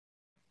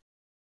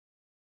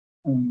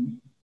Um,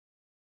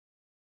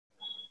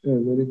 a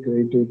very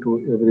great day to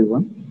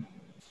everyone.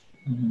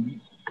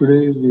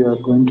 Today we are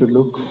going to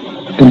look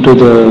into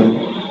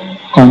the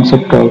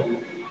concept of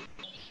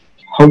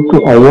how to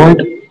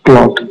avoid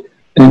clot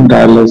in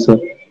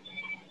dialysis,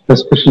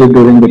 especially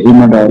during the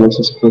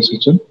hemodialysis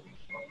procedure,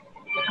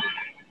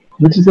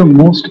 which is the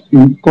most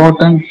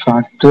important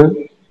factor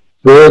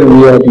where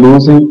we are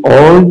losing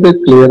all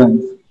the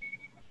clearance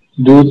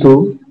due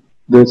to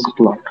this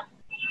clot.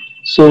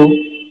 So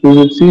we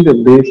will see the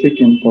basic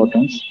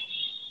importance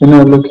when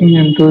you are looking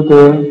into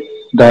the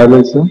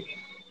dialysis,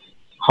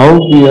 how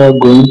we are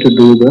going to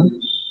do the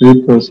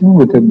reprocessing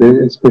with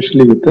a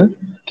especially with a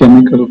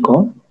chemical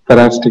called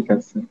parastic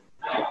acid.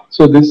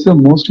 So this is the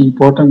most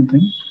important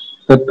thing.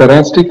 The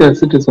parastic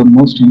acid is the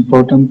most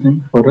important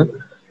thing for a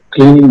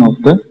cleaning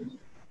of the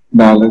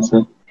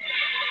dialyzer.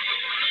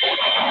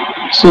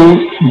 So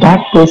that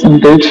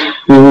percentage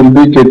we will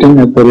be getting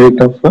at the rate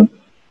of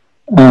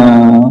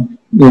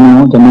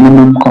the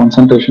minimum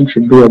concentration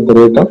should be at the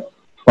rate of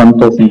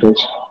 1%,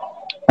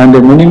 and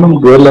the minimum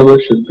dwell level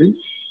should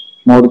be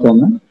more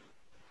than a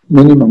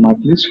minimum, at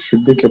least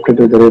should be kept at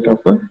the rate of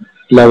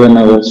 11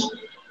 hours.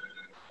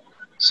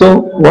 So,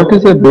 what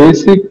is the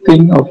basic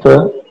thing of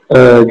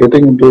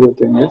getting into the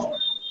thing is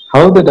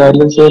how the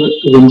dialyzer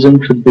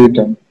regime should be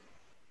done.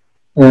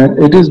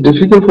 It is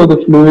difficult for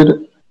the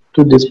fluid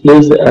to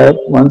displace the air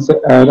once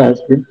the air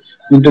has been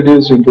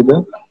introduced into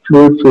the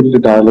fluid-filled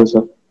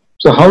dialyzer.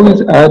 So, how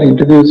is air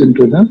introduced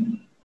into the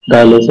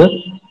dialyzer,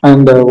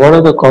 and what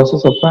are the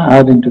causes of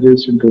air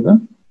introduced into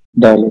the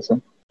dialyzer?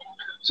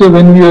 So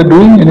when we are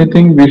doing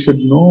anything, we should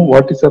know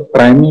what is a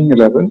priming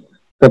level.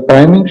 The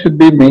priming should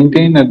be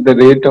maintained at the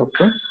rate of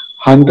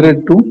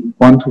 100 to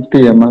 150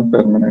 ml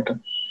per minute.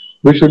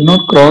 We should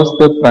not cross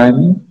the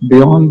priming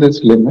beyond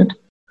this limit,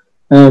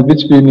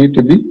 which we need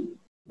to be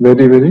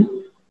very, very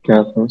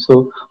careful.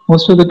 So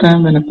most of the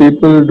time when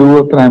people do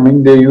a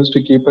priming, they used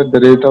to keep at the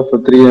rate of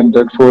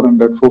 300,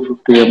 400,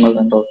 450 ml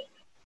and all.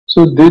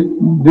 So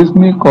this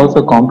may cause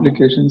a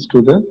complications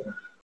to the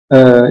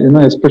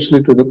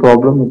especially to the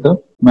problem with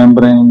the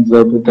membranes,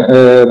 with the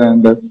air,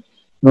 and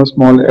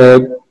small air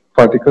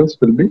particles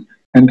will be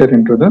enter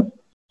into the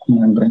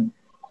membrane.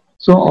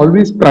 So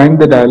always prime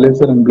the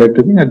dialyzer and blood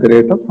tubing at the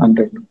rate of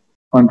 100 to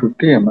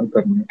 150 ml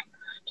per minute.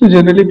 So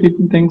generally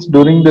people think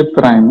during the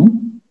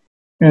priming,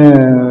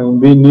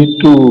 we need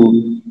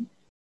to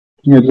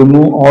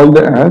remove all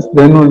the airs,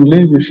 then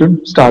only we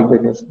should start the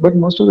gas. But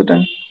most of the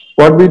time,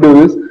 what we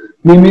do is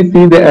we may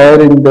see the air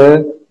in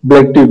the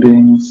blood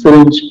tubing,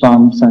 syringe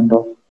pumps, and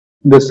all.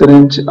 The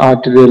syringe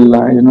arterial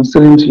line,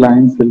 syringe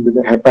lines will be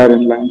the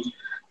heparin lines.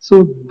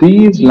 So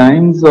these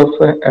lines of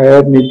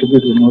air need to be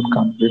removed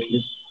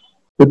completely.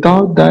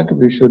 Without that,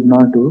 we should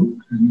not do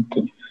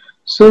anything.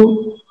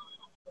 So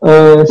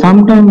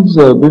sometimes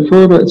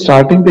before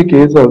starting the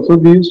case also,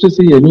 we used to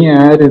see any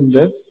air in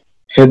the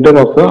header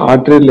of the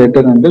arterial letter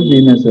and the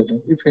venous letter.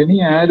 If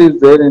any air is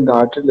there in the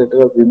arterial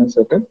letter or venous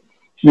letter,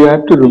 we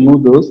have to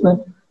remove those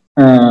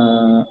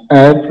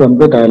air from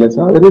the dialysis.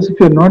 Otherwise, if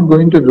you're not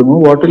going to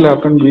remove, what will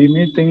happen? We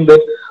may think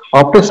that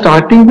after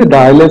starting the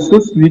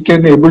dialysis, we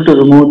can able to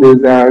remove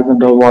these airs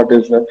and what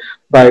is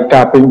by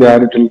tapping the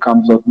air it will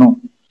comes out. No.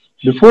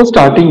 Before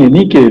starting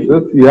any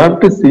cases, you have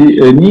to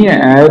see any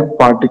air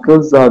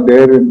particles are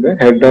there in the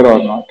header or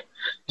not.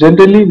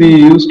 Generally, we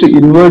used to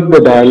invert the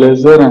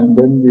dialyzer and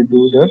then we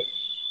do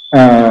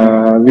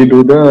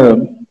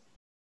the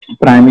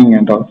priming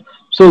and all.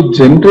 So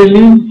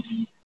generally,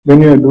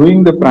 when you are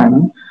doing the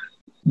priming,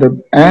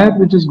 the air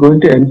which is going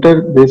to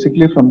enter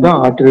basically from the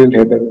arterial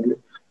header.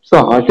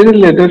 So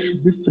arterial header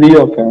should be free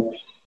of air.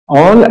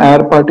 All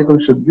air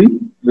particles should be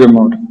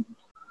removed.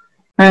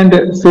 And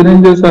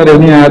syringes or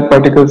any air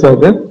particles are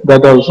there,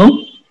 that also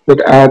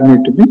that air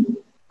need to be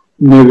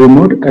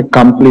removed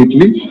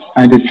completely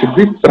and it should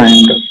be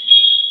primed.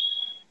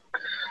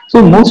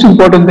 So most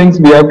important things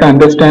we have to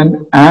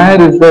understand,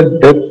 air is the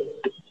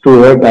depth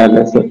to a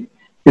dialyzer.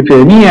 If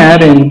any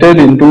air entered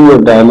into a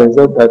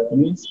dialyzer, that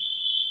means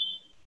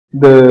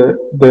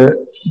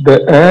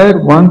the air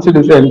once it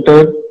is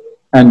entered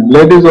and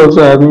blood is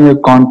also having a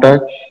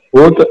contact,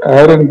 both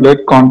air and blood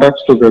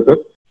contacts together,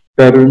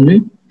 there will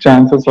be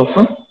chances of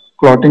a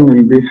clotting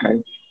will be high.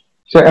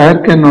 So air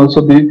can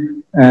also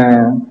be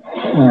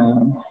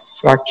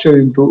fractured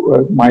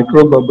into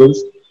micro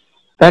bubbles.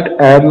 That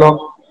airlock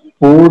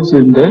pores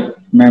in the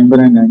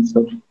membrane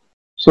itself.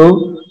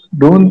 So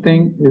don't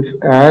think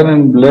if air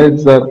and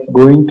bloods are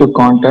going to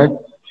contact,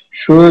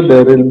 sure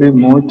there will be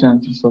more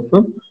chances of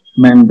a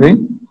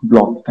membrane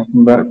block.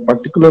 That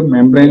particular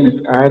membrane,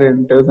 if air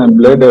enters and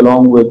blood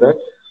along with that,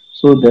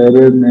 so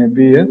there may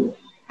be a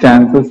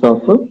chances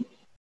of a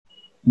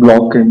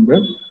block in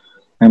the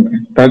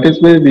membrane. That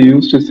is why we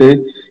used to say,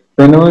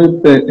 whenever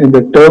in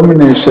the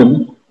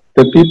termination,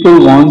 the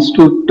people wants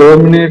to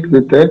terminate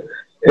with a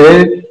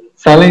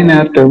saline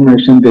air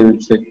termination, they will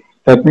say.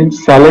 That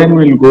means saline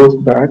will goes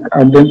back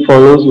and then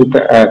follows with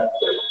the air.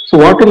 So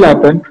what will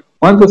happen?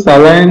 Once the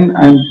saline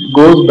and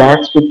goes back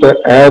with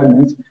the air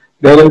means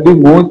there will be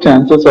more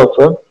chances of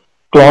a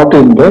clot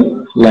in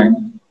the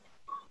line.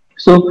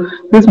 So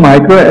this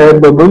micro air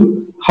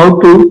bubble, how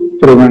to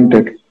prevent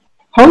it?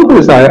 How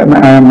this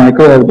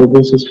micro air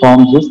bubbles is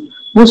forms is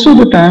most of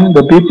the time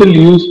the people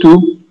used to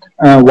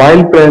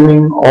while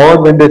priming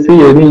or when they see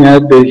any air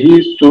they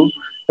used to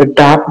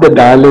tap the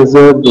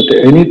dialyzer with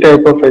any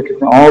type of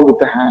equipment or with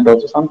the hand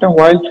also. Sometimes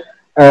while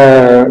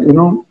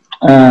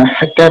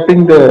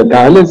tapping the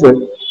dialyzer,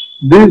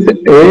 these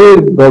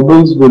air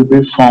bubbles will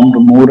be formed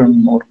more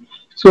and more.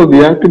 So we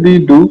have to be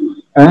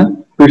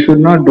we should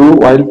not do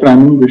while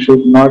priming. We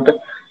should not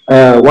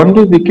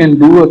only we can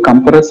do a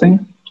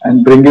compressing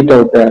and bring it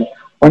out there.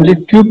 Only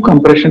tube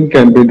compression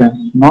can be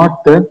done,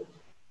 not the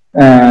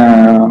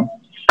uh,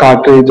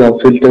 cartridge or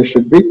filter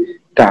should be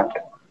tapped.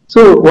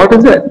 So what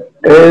is the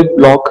air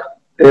block?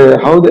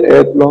 How the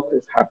air block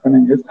is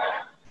happening is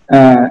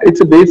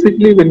it's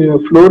basically when your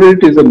flow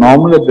rate is a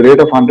normal at the rate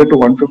of 100 to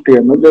 150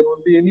 ml, there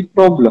won't be any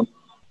problem.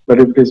 But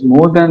if it is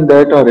more than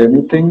that or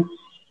anything,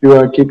 you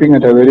are keeping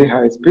at a very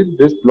high speed,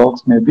 this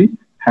blocks may be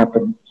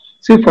happening.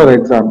 See, for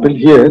example,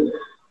 here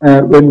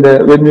when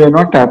we are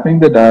not tapping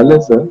the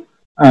dialyzer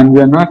and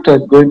we are not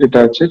going to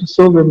touch it,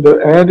 so when the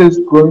air is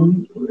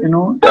going,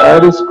 the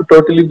air is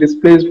totally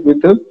displaced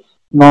with a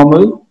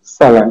normal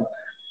saline.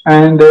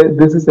 And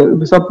this is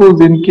suppose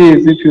in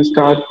case if you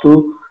start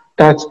to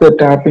touch the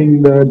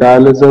tapping the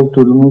dialyzer to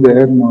remove the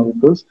air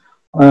molecules,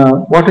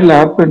 what will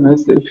happen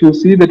is if you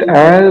see that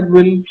air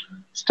will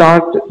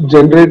start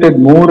generated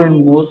more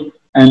and more,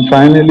 and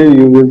finally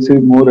you will see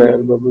more air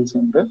bubbles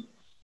in the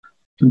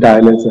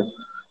dialyzer.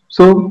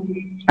 So,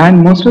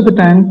 and most of the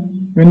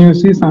time, when you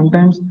see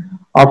sometimes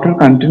after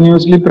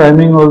continuously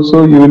priming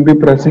also, you will be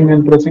pressing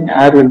and pressing,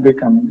 air will be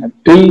coming.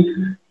 Till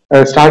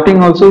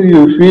starting also,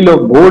 you feel a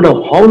bored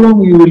of how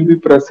long you will be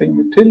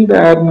pressing till the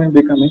air may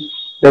be coming.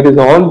 That is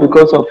all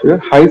because of your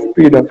high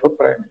speed of a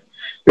priming.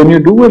 When you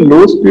do a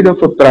low speed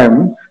of a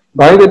priming,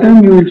 by the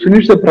time you will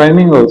finish the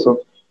priming also,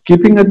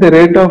 keeping at the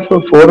rate of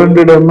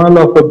 400 ml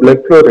of a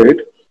blood flow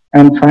rate,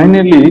 and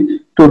finally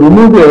to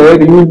remove the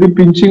air, you will be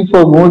pinching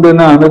for more than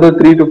another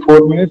 3 to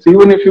 4 minutes.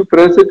 Even if you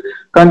press it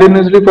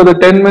continuously for the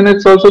 10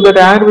 minutes, also that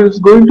air is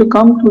going to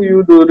come to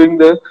you during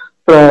the,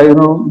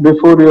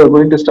 before you are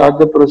going to start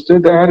the procedure,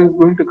 the air is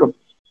going to come.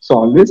 So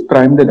always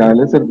prime the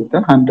dialyzer with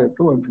 100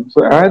 to 150.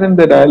 So air in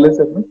the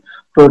dialyzer,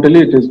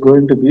 totally it is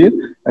going to be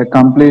a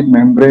complete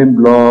membrane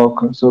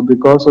block. So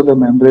because of the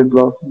membrane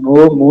block,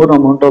 no more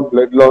amount of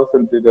blood loss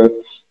will be there.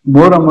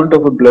 More amount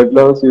of a blood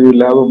loss, you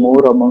will have a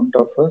more amount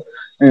of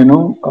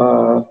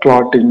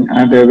clotting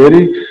and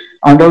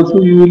and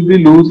also you will be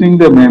losing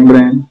the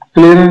membrane.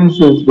 Clearance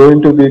is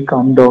going to be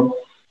come down,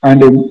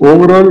 and in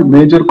overall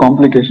major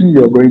complication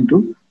you are going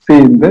to see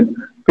in the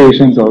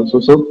patients also.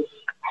 So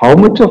how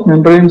much of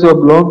membranes are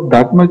blocked,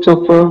 that much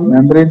of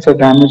membranes are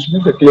damaged,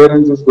 the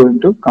clearance is going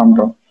to come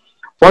down.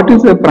 What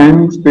is the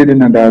priming speed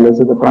in a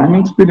dialyzer? The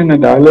priming speed in a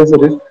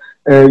dialyzer is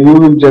you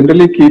will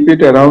generally keep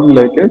it around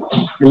like a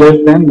less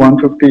than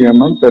 150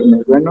 ml per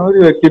minute. Whenever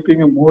you are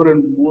keeping a more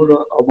and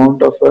more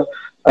amount of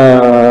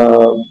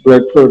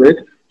blood flow rate,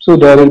 so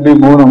there will be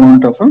more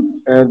amount of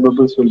air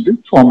bubbles will be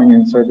forming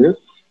inside here.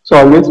 So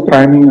always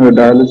priming your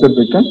dialyzer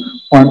with a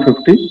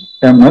 150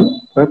 ml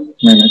per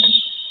minute.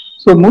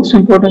 So most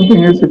important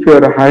thing is if you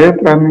are a higher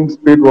priming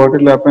speed, what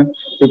will happen?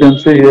 You can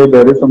see here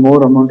there is a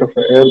more amount of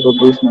air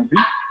bubbles may be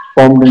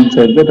formed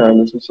inside the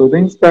dialyzer. So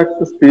rings back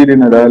the speed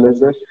in a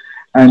dialyzer,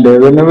 and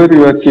whenever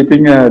you are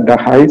keeping the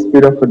high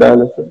speed of a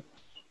dialyzer,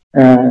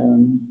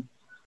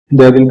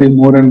 there will be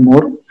more and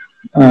more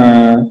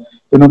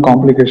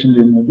complications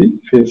you may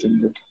be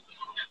facing it.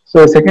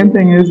 So second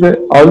thing is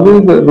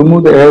always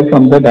remove the air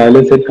from the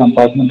dialysis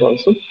compartment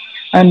also.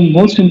 And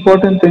most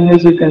important thing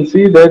is you can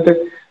see that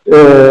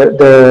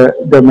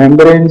the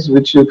membranes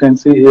which you can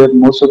see here,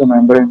 most of the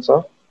membranes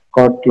are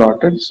got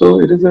clotted.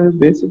 So it is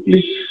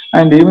basically,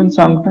 and even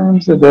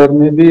sometimes there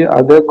may be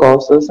other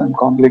causes and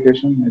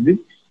complications maybe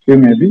you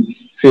may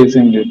be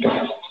facing it.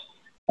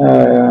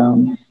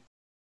 Um,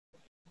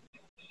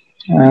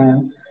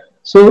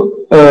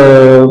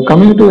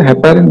 Coming to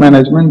heparin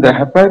management, the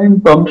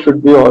heparin pump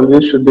should be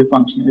always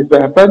functioning. If the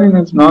heparin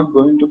is not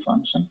going to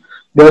function,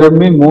 there will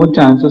be more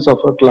chances of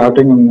a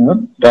clotting in your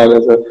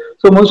dialyzer.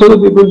 So most of the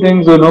people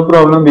think, so no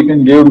problem, we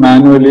can give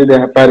manually the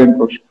heparin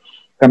push.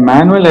 The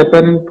manual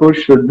heparin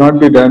push should not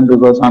be done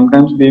because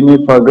sometimes we may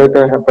forget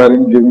a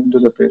heparin giving to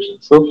the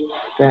patient. So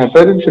the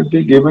heparin should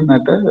be given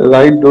at a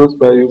right dose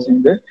by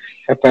using the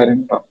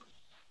heparin pump.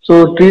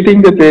 So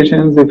treating the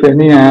patients, if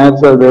any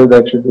ads are there,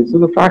 that should be. So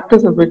the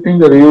factors affecting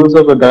the reuse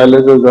of a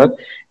dialysis are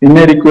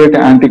inadequate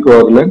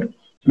anticoagulant,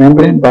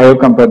 membrane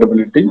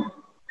biocompatibility,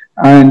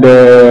 and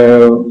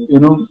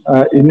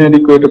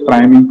inadequate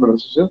priming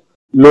procedure,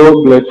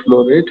 low blood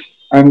flow rate,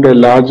 and a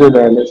larger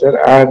dialyzer,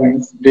 air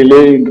rings,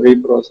 delay in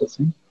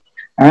reprocessing,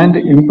 and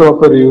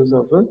improper use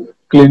of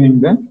cleaning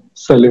the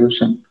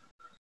solution.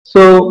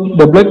 So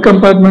the blood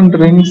compartment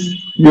rings,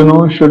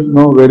 should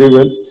know very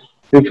well.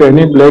 If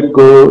any blood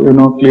go,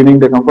 cleaning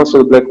the first, so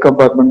the blood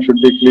compartment should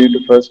be cleaned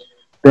first.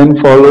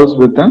 Then follows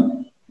with the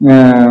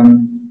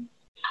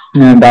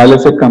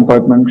dialysis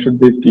compartment should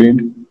be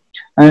cleaned.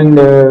 and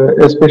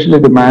especially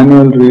the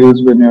manual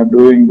reuse when you are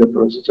doing the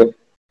procedure.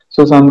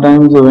 So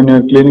sometimes when you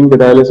are cleaning the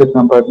dialysis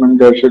compartment,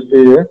 there should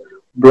be a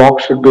block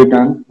should be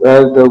done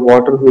where the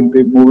water will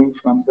be moving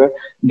from the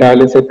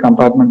dialysis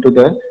compartment to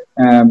the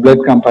blood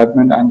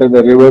compartment under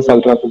the reverse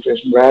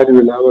ultrafiltration, where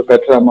you will have a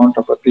better amount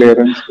of a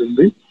clearance will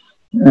be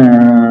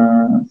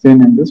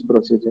seen in this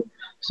procedure.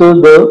 So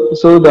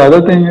the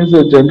other thing is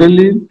that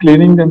generally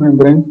cleaning the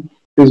membrane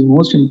is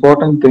most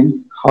important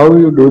thing. How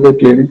you do the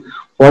cleaning,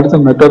 what is the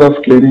method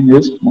of cleaning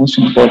is most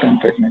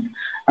important technique.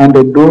 And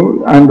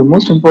the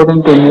most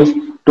important thing is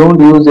don't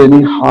use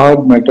any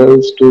hard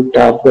metals to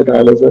tap the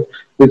dialyzer,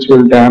 which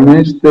will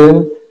damage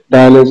the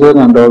dialyzer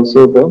and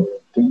also the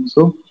thing.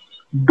 So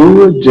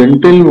do a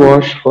gentle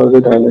wash for the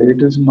dialyzer.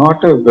 It is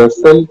not a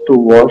vessel to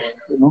wash,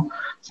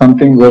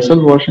 something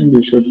vessel washing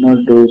we should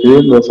not do.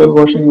 Real vessel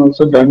washing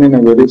also done in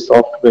a very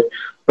soft way.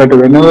 But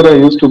whenever I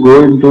used to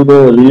go into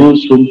the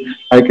reuse room,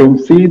 I can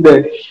see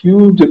the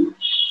huge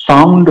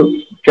sound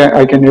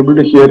I can able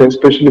to hear,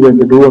 especially when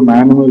they do a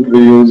manual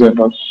reuse and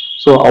all.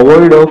 So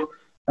avoid of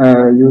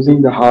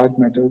using the hard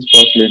metals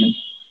for cleaning.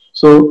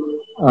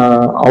 So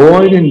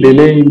avoid and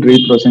delay in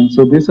reprocessing.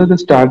 So these are the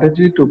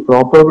strategy to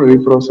proper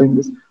reprocessing.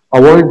 Is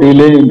avoid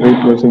delay in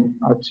reprocessing.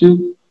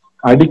 Achieve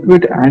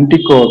adequate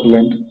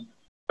anticoagulant.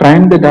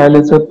 Prime the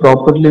dialyzer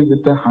properly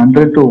with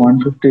 100 to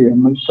 150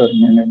 ml per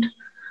minute.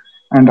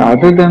 And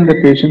other than the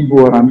patient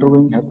who are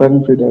undergoing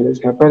heparin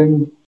dialysis,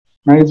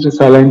 heparinized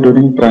saline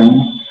during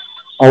priming,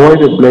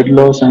 avoid the blood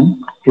loss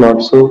and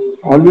clot. So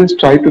always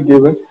try to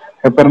give a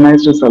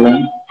heparinized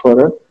saline for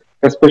a,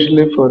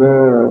 especially for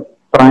a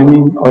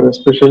priming, or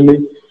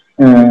especially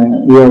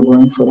you are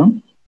going for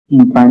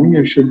a priming,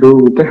 you should do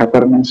with the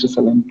heparinized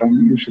saline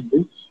priming you should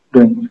be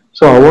doing.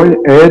 So avoid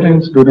air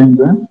rinse during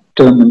the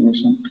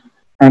termination.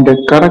 And a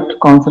correct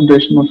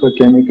concentration of a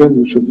chemical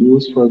you should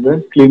use for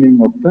the cleaning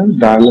of the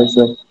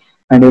dialyzer,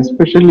 and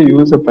especially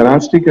use a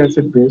parasitic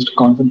acid based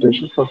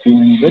concentration for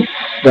cleaning the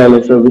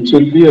dialyzer, which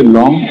will be a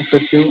long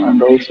effective,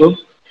 and also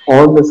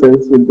all the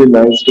cells will be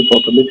lysed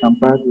properly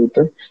compared with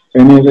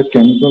any other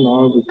chemical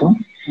or with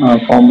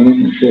a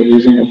formalin if you are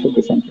using as a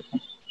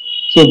disinfectant.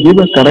 So give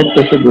a correct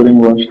pressure during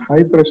wash.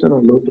 High pressure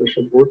or low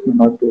pressure both may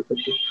not be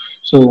effective.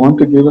 So you want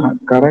to give a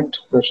correct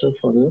pressure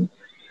for the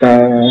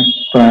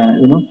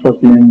for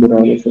cleaning the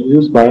dialyzer.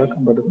 Use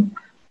biocompatible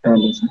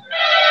dialyzer.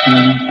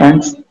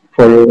 Thanks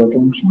for your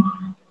attention.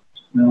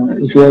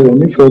 If you have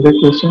any further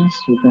questions,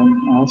 you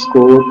can ask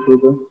over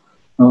to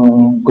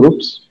the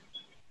groups.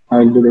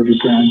 I'll be ready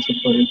to answer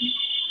for you.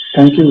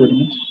 Thank you very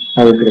much.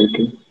 Have a great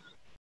day.